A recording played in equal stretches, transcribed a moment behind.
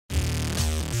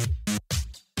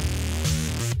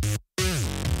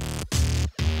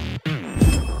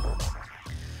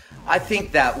I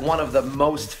think that one of the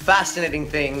most fascinating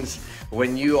things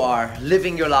when you are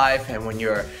living your life and when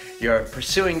you're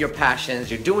pursuing your passions,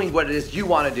 you're doing what it is you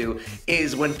want to do,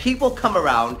 is when people come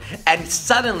around and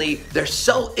suddenly they're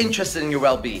so interested in your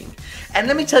well-being. And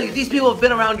let me tell you, these people have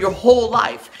been around your whole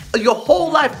life. Your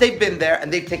whole life they've been there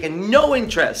and they've taken no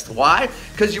interest. Why?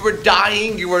 Because you were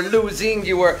dying, you were losing,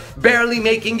 you were barely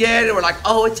making it, and we're like,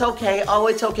 oh, it's okay, oh,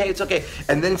 it's okay, it's okay.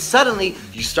 And then suddenly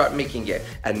you start making it.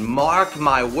 And mark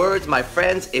my words, my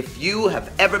friends, if you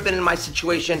have ever been in my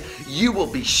situation, you will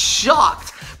be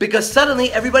shocked, because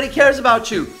suddenly everybody cares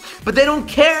about you. But they don't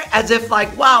care as if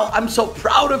like, wow, I'm so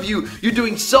proud of you. You're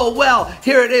doing so well.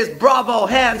 Here it is, bravo,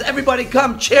 hands, everybody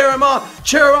come, cheer him on,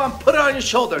 put it on your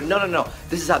shoulder. No, no, no,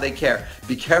 this is how they care.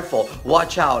 Be careful,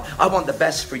 watch out. I want the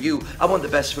best for you. I want the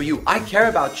best for you. I care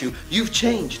about you. You've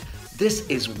changed. This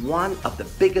is one of the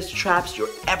biggest traps you're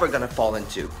ever gonna fall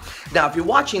into. Now, if you're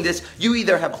watching this, you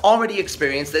either have already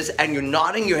experienced this and you're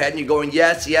nodding your head and you're going,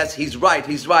 yes, yes, he's right,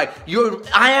 he's right.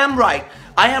 I am right,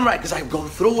 because I go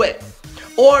through it.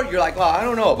 Or you're like, oh, I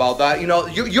don't know about that. You know,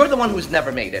 you're the one who's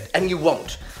never made it, and you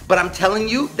won't. But I'm telling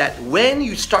you that when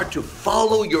you start to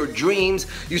follow your dreams,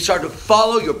 you start to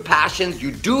follow your passions,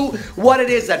 you do what it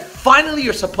is that finally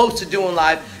you're supposed to do in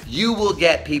life, you will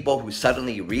get people who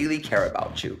suddenly really care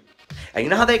about you. And you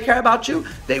know how they care about you?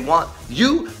 They want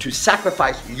you to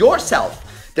sacrifice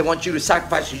yourself. They want you to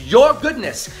sacrifice your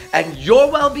goodness and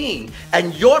your well-being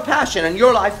and your passion and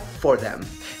your life for them.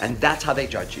 And that's how they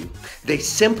judge you. They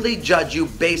simply judge you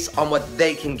based on what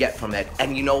they can get from it.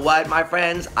 And you know what, my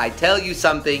friends? I tell you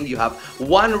something, you have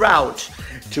one route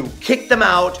to kick them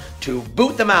out, to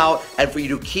boot them out, and for you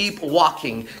to keep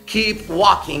walking, keep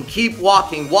walking, keep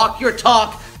walking. Walk your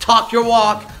talk, talk your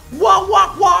walk, walk,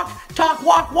 walk, walk, talk,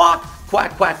 walk, walk,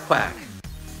 quack, quack, quack.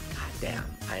 God damn,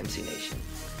 IMC Nation.